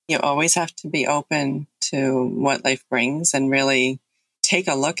You always have to be open to what life brings and really take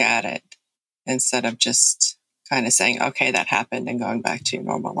a look at it instead of just kind of saying, okay, that happened and going back to your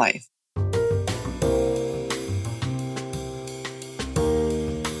normal life.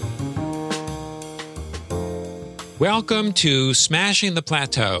 Welcome to Smashing the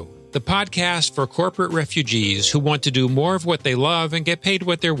Plateau, the podcast for corporate refugees who want to do more of what they love and get paid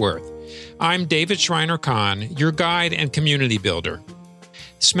what they're worth. I'm David Schreiner-Kahn, your guide and community builder.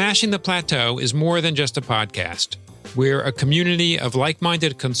 Smashing the Plateau is more than just a podcast. We're a community of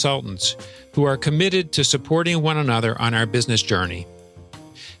like-minded consultants who are committed to supporting one another on our business journey.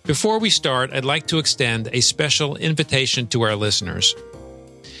 Before we start, I'd like to extend a special invitation to our listeners.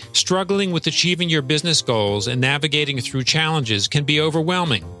 Struggling with achieving your business goals and navigating through challenges can be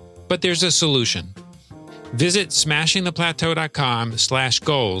overwhelming, but there's a solution. Visit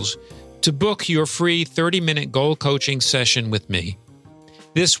smashingtheplateau.com/goals to book your free 30-minute goal coaching session with me.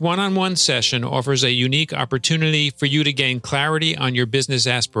 This one-on-one session offers a unique opportunity for you to gain clarity on your business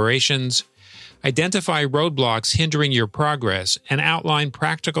aspirations, identify roadblocks hindering your progress, and outline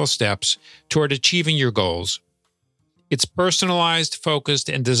practical steps toward achieving your goals. It's personalized, focused,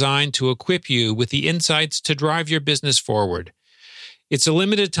 and designed to equip you with the insights to drive your business forward. It's a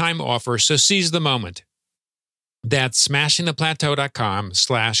limited time offer, so seize the moment. That's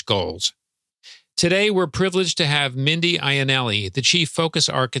smashingtheplateau.com/goals. Today, we're privileged to have Mindy Iannelli, the Chief Focus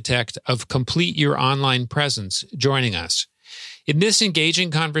Architect of Complete Your Online Presence, joining us. In this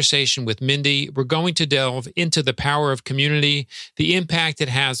engaging conversation with Mindy, we're going to delve into the power of community, the impact it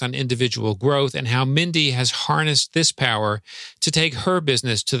has on individual growth, and how Mindy has harnessed this power to take her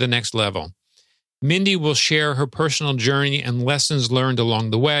business to the next level. Mindy will share her personal journey and lessons learned along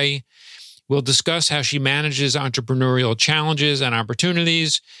the way. We'll discuss how she manages entrepreneurial challenges and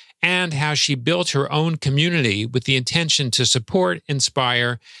opportunities, and how she built her own community with the intention to support,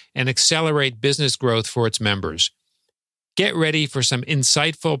 inspire, and accelerate business growth for its members. Get ready for some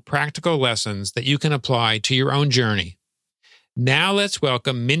insightful, practical lessons that you can apply to your own journey. Now let's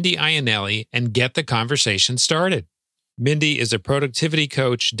welcome Mindy Iannelli and get the conversation started. Mindy is a productivity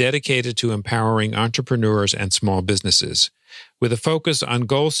coach dedicated to empowering entrepreneurs and small businesses. With a focus on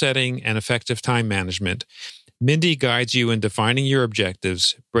goal setting and effective time management, Mindy guides you in defining your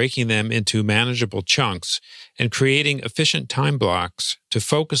objectives, breaking them into manageable chunks, and creating efficient time blocks to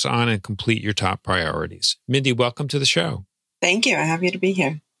focus on and complete your top priorities. Mindy, welcome to the show. Thank you. I'm happy to be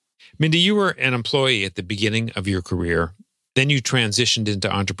here. Mindy, you were an employee at the beginning of your career. Then you transitioned into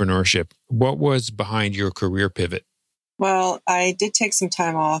entrepreneurship. What was behind your career pivot? Well, I did take some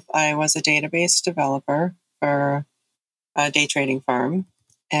time off. I was a database developer for a day trading firm.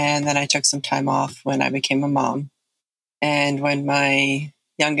 And then I took some time off when I became a mom. And when my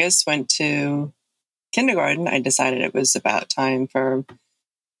youngest went to kindergarten, I decided it was about time for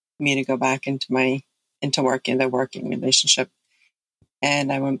me to go back into the working relationship.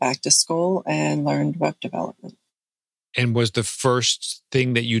 And I went back to school and learned web development. And was the first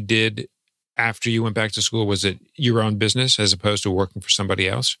thing that you did after you went back to school, was it your own business as opposed to working for somebody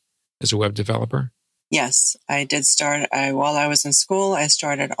else as a web developer? Yes, I did start. While I was in school, I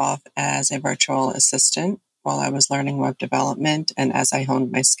started off as a virtual assistant while I was learning web development. And as I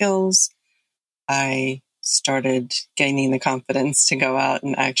honed my skills, I started gaining the confidence to go out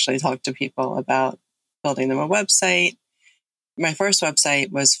and actually talk to people about building them a website. My first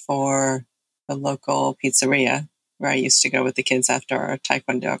website was for the local pizzeria where I used to go with the kids after our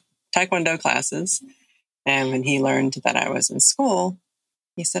taekwondo classes. And when he learned that I was in school,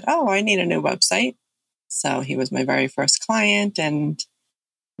 he said, "Oh, I need a new website." So he was my very first client and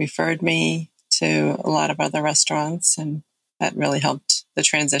referred me to a lot of other restaurants. And that really helped the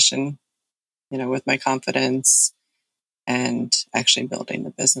transition, with my confidence and actually building the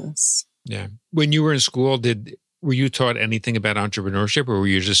business. Yeah. When you were in school, were you taught anything about entrepreneurship, or were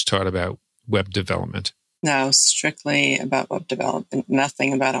you just taught about web development? No, strictly about web development,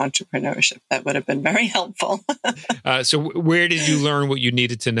 nothing about entrepreneurship. That would have been very helpful. So where did you learn what you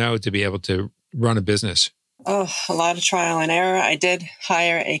needed to know to be able to run a business? Oh, a lot of trial and error. I did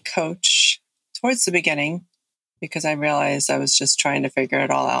hire a coach towards the beginning because I realized I was just trying to figure it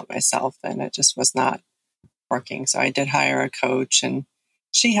all out myself and it just was not working. So I did hire a coach and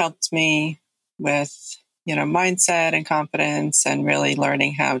she helped me with, mindset and confidence and really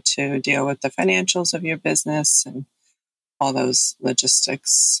learning how to deal with the financials of your business and all those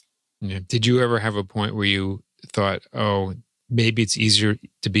logistics. Yeah. Did you ever have a point where you thought, oh, maybe it's easier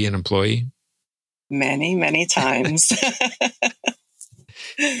to be an employee? Many, many times.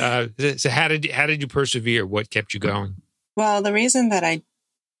 So how did you persevere? What kept you going? Well, the reason that I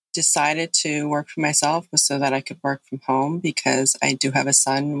decided to work for myself was so that I could work from home because I do have a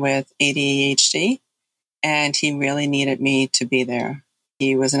son with ADHD and he really needed me to be there.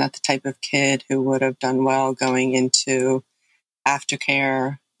 He was not the type of kid who would have done well going into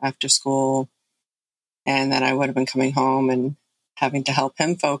aftercare, after school, and then I would have been coming home and having to help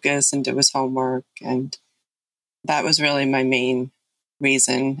him focus and do his homework. And that was really my main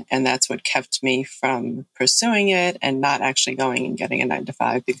reason. And that's what kept me from pursuing it and not actually going and getting a 9 to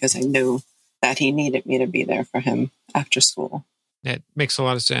 5 because I knew that he needed me to be there for him after school. That makes a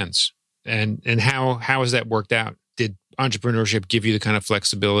lot of sense. And how has that worked out? Did entrepreneurship give you the kind of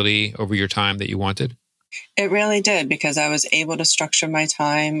flexibility over your time that you wanted? It really did because I was able to structure my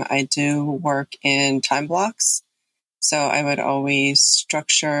time. I do work in time blocks. So I would always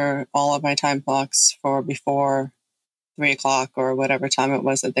structure all of my time blocks for before 3 o'clock or whatever time it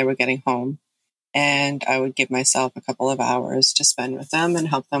was that they were getting home. And I would give myself a couple of hours to spend with them and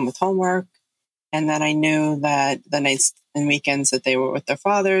help them with homework. And then I knew that the nights and weekends that they were with their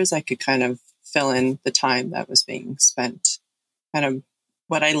fathers, I could kind of fill in the time that was being spent. Kind of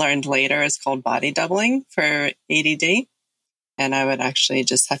what I learned later is called body doubling for ADD. And I would actually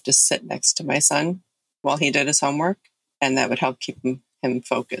just have to sit next to my son while he did his homework. And that would help keep him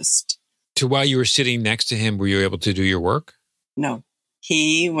focused. So while you were sitting next to him, were you able to do your work? No,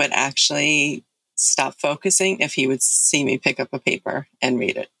 he would actually stop focusing if he would see me pick up a paper and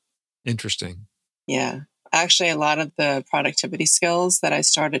read it. Interesting. Yeah. Actually, a lot of the productivity skills that I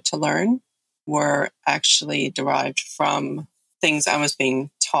started to learn were actually derived from things I was being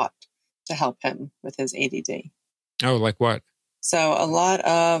taught to help him with his ADD. Oh, like what? So a lot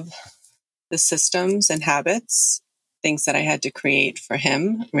of the systems and habits, things that I had to create for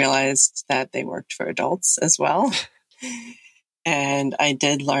him, realized that they worked for adults as well. And I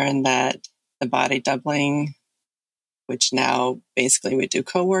did learn that the body doubling, which now basically we do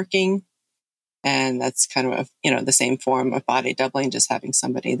co-working, and that's kind of, the same form of body doubling, just having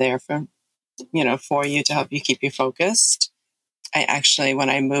somebody there for you to help you keep you focused. I actually, when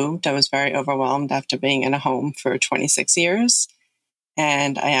I moved, I was very overwhelmed after being in a home for 26 years.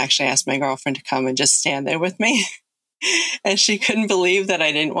 And I actually asked my girlfriend to come and just stand there with me. And she couldn't believe that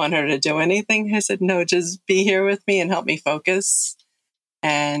I didn't want her to do anything. I said, no, just be here with me and help me focus.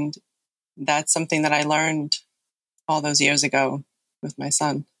 And that's something that I learned all those years ago with my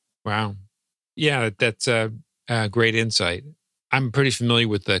son. Wow. Yeah, that's a great insight. I'm pretty familiar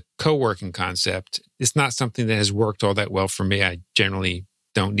with the co-working concept. It's not something that has worked all that well for me. I generally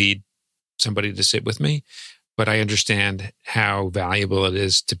don't need somebody to sit with me, but I understand how valuable it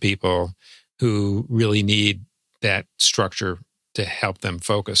is to people who really need that structure to help them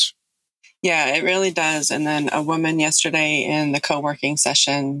focus. Yeah, it really does. And then a woman yesterday in the co-working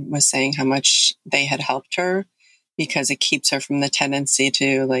session was saying how much they had helped her because it keeps her from the tendency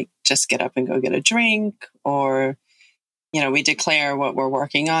to just get up and go get a drink, or, we declare what we're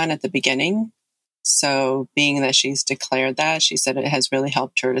working on at the beginning. So being that she's declared that, she said it has really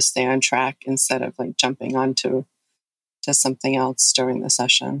helped her to stay on track instead of jumping onto something else during the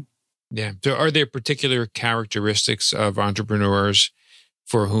session. Yeah. So are there particular characteristics of entrepreneurs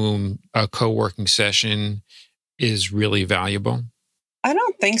for whom a co-working session is really valuable? I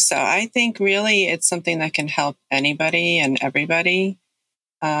don't think so. I think really it's something that can help anybody and everybody,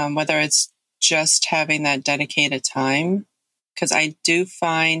 whether it's just having that dedicated time. Because I do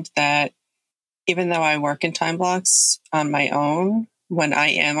find that even though I work in time blocks on my own, when I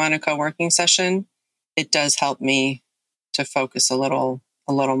am on a co-working session, it does help me to focus a little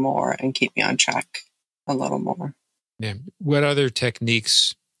more and keep me on track a little more. Yeah. What other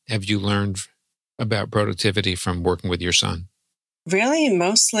techniques have you learned about productivity from working with your son? Really,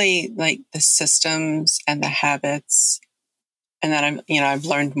 mostly the systems and the habits. And then I've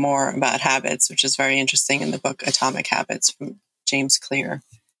learned more about habits, which is very interesting in the book Atomic Habits from James Clear.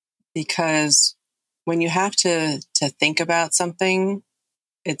 Because when you have to think about something,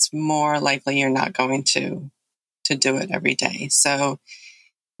 it's more likely you're not going to do it every day. So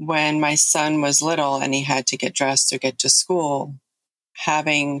when my son was little and he had to get dressed or get to school,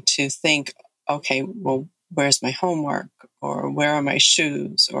 having to think, okay, well, where's my homework? Or where are my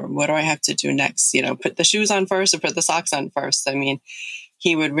shoes? Or what do I have to do next? Put the shoes on first or put the socks on first. I mean,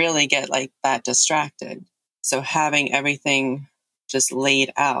 he would really get that distracted. So having everything just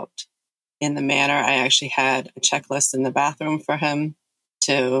laid out in the manner, I actually had a checklist in the bathroom for him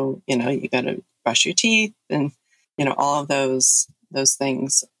to, you got to brush your teeth and, all of those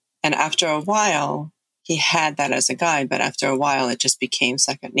things. And after a while, he had that as a guide, but after a while, it just became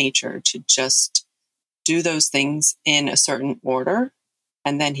second nature to just do those things in a certain order.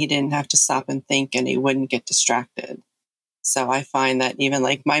 And then he didn't have to stop and think and he wouldn't get distracted. So I find that even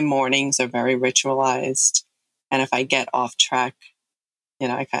like my mornings are very ritualized. And if I get off track,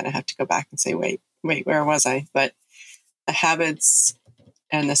 I kind of have to go back and say, wait, where was I? But the habits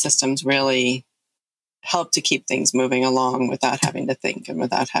and the systems really help to keep things moving along without having to think and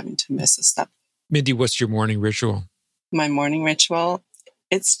without having to miss a step. Mindy, what's your morning ritual? My morning ritual,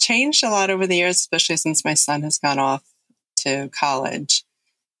 it's changed a lot over the years, especially since my son has gone off to college.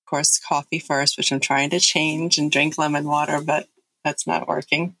 Of course, coffee first, which I'm trying to change, and drink lemon water, but that's not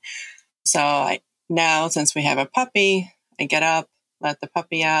working. So now, since we have a puppy, I get up, let the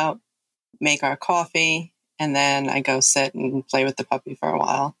puppy out, make our coffee, and then I go sit and play with the puppy for a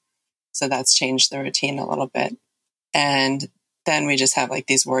while. So that's changed the routine a little bit. And then we just have like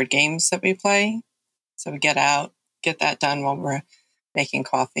these word games that we play. So we get out, get that done while we're making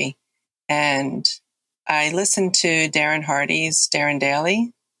coffee. And I listen to Darren Hardy's Darren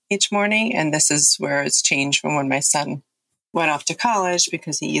Daily each morning. And this is where it's changed from when my son went off to college,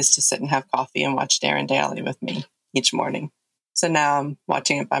 because he used to sit and have coffee and watch Darren Daily with me each morning. So now I'm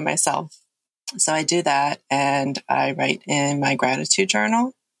watching it by myself. So I do that, and I write in my gratitude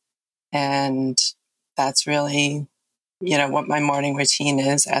journal. And that's really, what my morning routine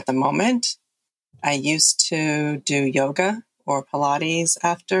is at the moment. I used to do yoga or Pilates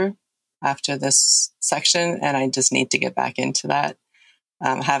after this section, and I just need to get back into that.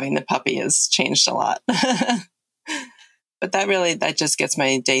 Having the puppy has changed a lot. But that just gets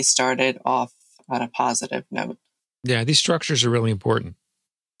my day started off on a positive note. Yeah, these structures are really important.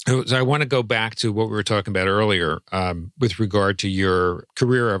 So I want to go back to what we were talking about earlier with regard to your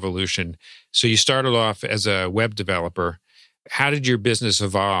career evolution. So you started off as a web developer. How did your business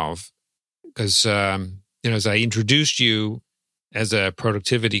evolve? Because, as I introduced you as a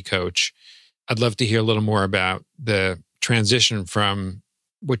productivity coach, I'd love to hear a little more about the transition from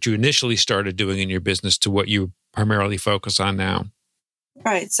what you initially started doing in your business to what you primarily focus on now.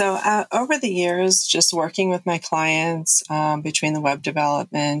 Right. So over the years, just working with my clients between the web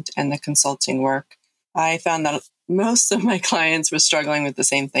development and the consulting work, I found that most of my clients were struggling with the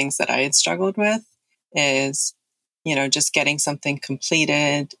same things that I had struggled with, is, just getting something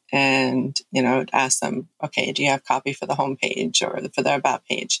completed and, ask them, okay, do you have copy for the homepage or for the about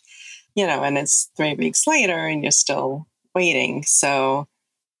page? And it's 3 weeks later and you're still waiting. So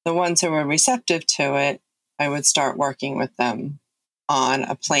the ones who were receptive to it, I would start working with them on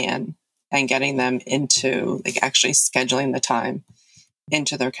a plan and getting them into actually scheduling the time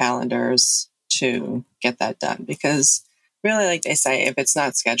into their calendars to get that done. Because really, like they say, if it's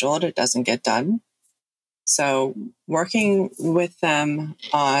not scheduled, it doesn't get done. So working with them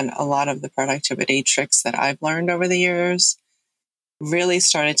on a lot of the productivity tricks that I've learned over the years really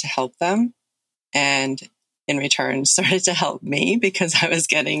started to help them, and in return started to help me, because I was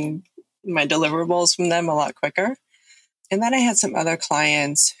getting my deliverables from them a lot quicker. And then I had some other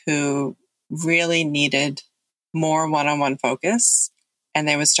clients who really needed more one-on-one focus. And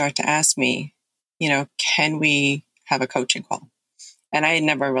they would start to ask me, can we have a coaching call? And I had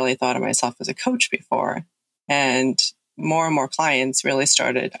never really thought of myself as a coach before. And more clients really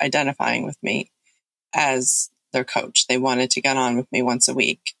started identifying with me as their coach. They wanted to get on with me once a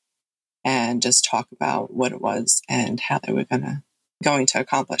week and just talk about what it was and how they were going to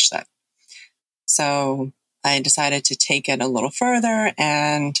accomplish that. So I decided to take it a little further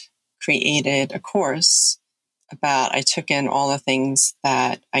and created a course I took in all the things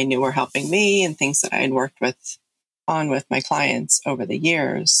that I knew were helping me and things that I had worked with my clients over the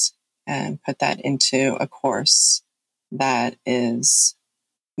years, and put that into a course that is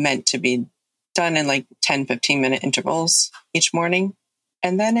meant to be done in 10, 15-minute intervals each morning.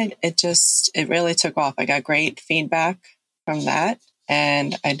 And then it really took off. I got great feedback from that.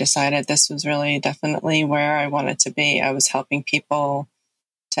 And I decided this was really definitely where I wanted to be. I was helping people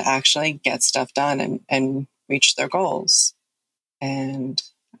to actually get stuff done and reach their goals. And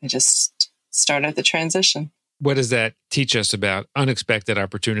I just started the transition. What does that teach us about unexpected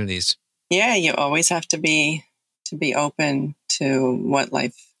opportunities? Yeah, you always have to be open to what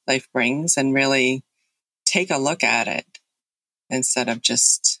life brings, and really take a look at it instead of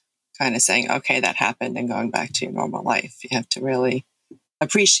just kind of saying, okay, that happened, and going back to your normal life. You have to really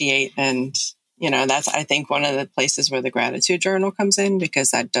appreciate. And, that's, I think, one of the places where the gratitude journal comes in,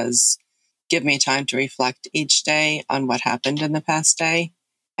 because that does give me time to reflect each day on what happened in the past day.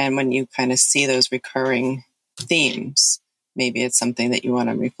 And when you kind of see those recurring themes, maybe it's something that you want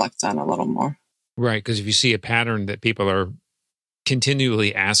to reflect on a little more. Right. Because if you see a pattern that people are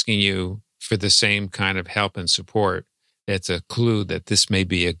continually asking you for the same kind of help and support, it's a clue that this may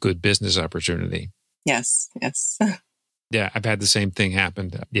be a good business opportunity. Yes. Yeah, I've had the same thing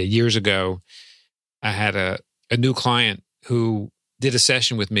happen. Yeah, years ago, I had a new client who did a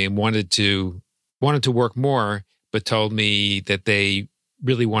session with me and wanted to work more, but told me that they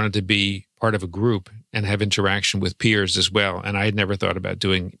really wanted to be part of a group and have interaction with peers as well. And I had never thought about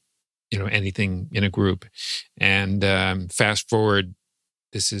doing, anything in a group. And fast forward,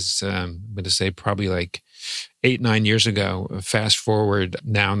 this is, I'm going to say probably like 8-9 years ago. Fast forward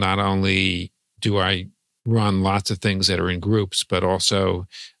now, not only do I run lots of things that are in groups, but also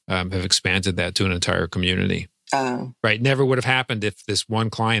have expanded that to an entire community. Right. Never would have happened if this one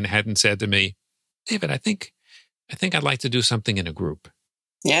client hadn't said to me, David, I think I'd like to do something in a group.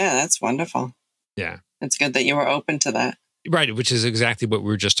 Yeah, that's wonderful. Yeah. It's good that you were open to that. Right, which is exactly what we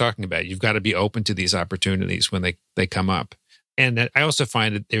were just talking about. You've got to be open to these opportunities when they come up. And I also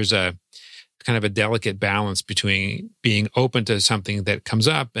find that there's a kind of a delicate balance between being open to something that comes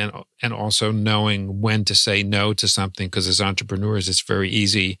up and also knowing when to say no to something, because as entrepreneurs, it's very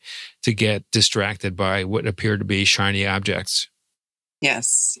easy to get distracted by what appear to be shiny objects.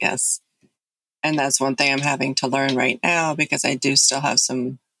 Yes, yes. And that's one thing I'm having to learn right now, because I do still have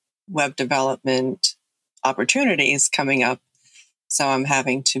some web development opportunities coming up. So I'm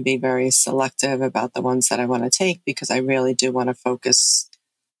having to be very selective about the ones that I want to take, because I really do want to focus,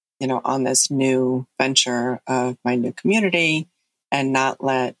 on this new venture of my new community and not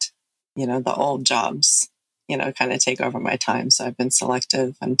let, the old jobs, kind of take over my time. So I've been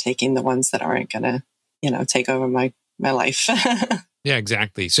selective and taking the ones that aren't going to, take over my life. Yeah,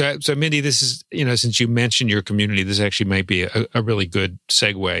 exactly. So Mindy, this is, since you mentioned your community, this actually might be a really good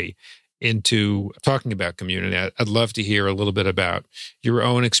segue into talking about community. I'd love to hear a little bit about your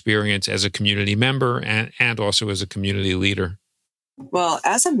own experience as a community member and also as a community leader. Well,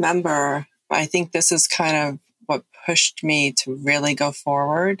 as a member, I think this is kind of what pushed me to really go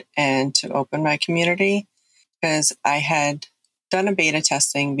forward and to open my community, because I had done a beta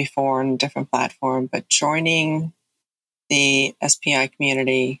testing before on a different platform, but joining the SPI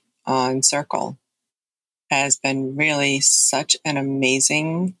community on Circle has been really such an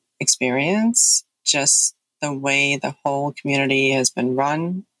amazing experience. Just the way the whole community has been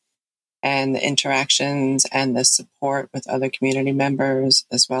run and the interactions and the support with other community members,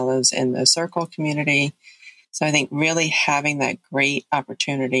 as well as in the Circle community. So I think really having that great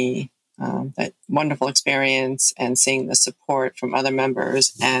opportunity, that wonderful experience, and seeing the support from other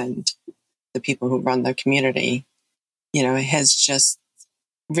members and the people who run the community, has just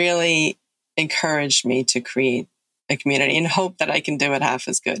really encouraged me to create a community and hope that I can do it half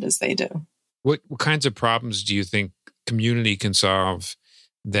as good as they do. What kinds of problems do you think community can solve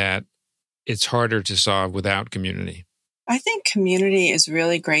that it's harder to solve without community? I think community is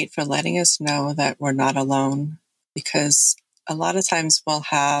really great for letting us know that we're not alone, because a lot of times we'll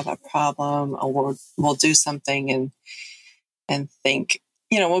have a problem or we'll do something and think,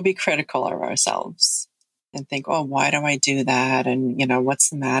 we'll be critical of ourselves and think, oh, why do I do that? And, what's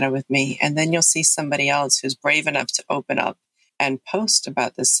the matter with me? And then you'll see somebody else who's brave enough to open up and post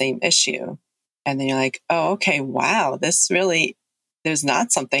about the same issue. And then you're like, oh, okay, wow, there's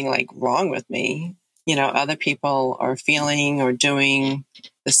not something like wrong with me. Other people are feeling or doing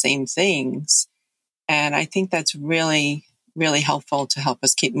the same things. And I think that's really, really helpful to help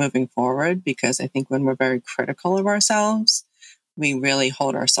us keep moving forward, because I think when we're very critical of ourselves, we really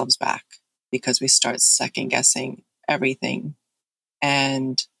hold ourselves back, because we start second guessing everything.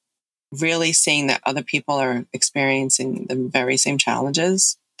 And really seeing that other people are experiencing the very same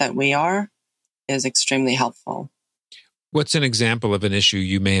challenges that we are is extremely helpful. What's an example of an issue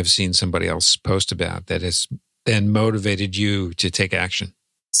you may have seen somebody else post about that has then motivated you to take action?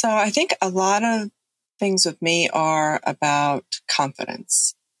 So I think a lot of things with me are about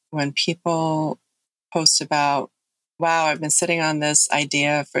confidence. When people post about, wow, I've been sitting on this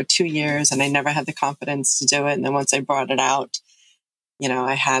idea for 2 years and I never had the confidence to do it. And then once I brought it out,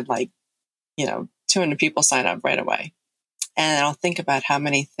 I had 200 people sign up right away. And I'll think about how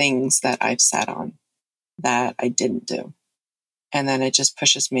many things that I've sat on that I didn't do. And then it just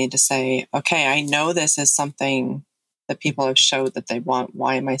pushes me to say, okay, I know this is something that people have showed that they want.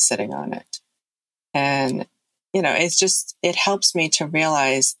 Why am I sitting on it? And, it helps me to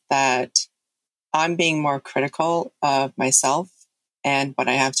realize that I'm being more critical of myself and what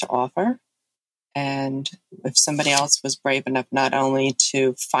I have to offer. And if somebody else was brave enough not only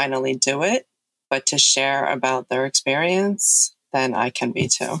to finally do it, but to share about their experience, then I can be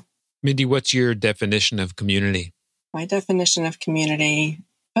too. Mindy, what's your definition of community? My definition of community,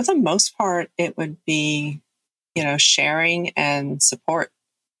 for the most part, it would be, sharing and support.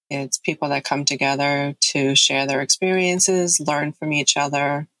 It's people that come together to share their experiences, learn from each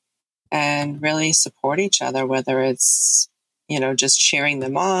other, and really support each other, whether it's, just cheering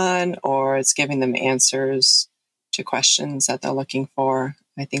them on or it's giving them answers to questions that they're looking for.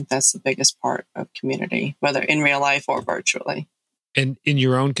 I think that's the biggest part of community, whether in real life or virtually. And in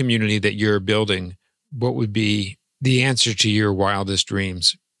your own community that you're building, what would be the answer to your wildest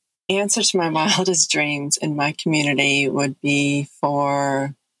dreams? The answer to my wildest dreams in my community would be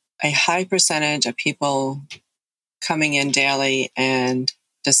for a high percentage of people coming in daily and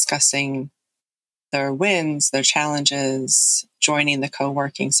discussing their wins, their challenges, joining the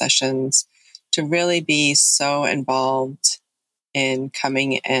co-working sessions, to really be so involved in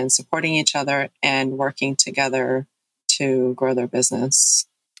coming and supporting each other and working together to grow their business.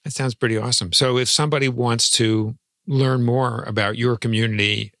 That sounds pretty awesome. So if somebody wants to learn more about your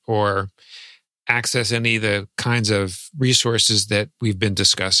community or access any of the kinds of resources that we've been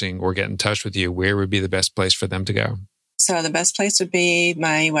discussing or get in touch with you, where would be the best place for them to go? So the best place would be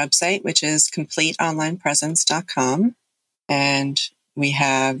my website, which is completeonlinepresence.com. And we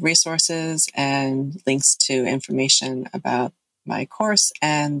have resources and links to information about my course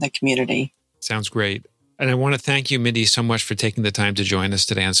and the community. Sounds great. And I want to thank you, Mindy, so much for taking the time to join us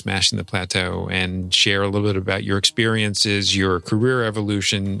today on Smashing the Plateau and share a little bit about your experiences, your career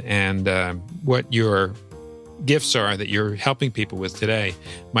evolution, and what your gifts are that you're helping people with today.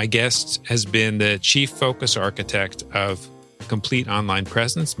 My guest has been the Chief Focus Architect of Complete Online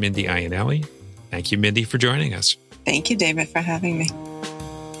Presence, Mindy Iannelli. Thank you, Mindy, for joining us. Thank you, David, for having me.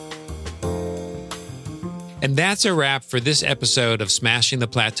 And that's a wrap for this episode of Smashing the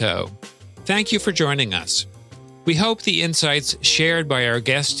Plateau. Thank you for joining us. We hope the insights shared by our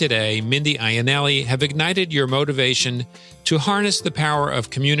guest today, Mindy Iannelli, have ignited your motivation to harness the power of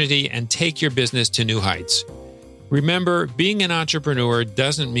community and take your business to new heights. Remember, being an entrepreneur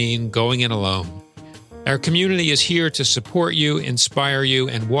doesn't mean going it alone. Our community is here to support you, inspire you,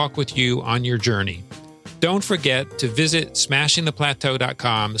 and walk with you on your journey. Don't forget to visit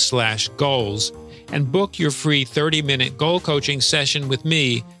smashingtheplateau.com/goals and book your free 30-minute goal coaching session with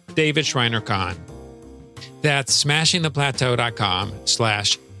me, David Schreiner-Kahn. That's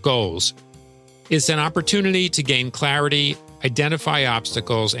smashingtheplateau.com/goals. It's an opportunity to gain clarity, identify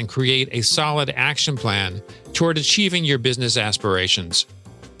obstacles, and create a solid action plan toward achieving your business aspirations.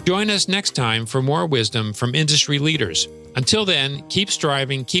 Join us next time for more wisdom from industry leaders. Until then, keep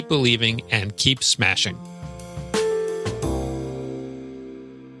striving, keep believing, and keep smashing.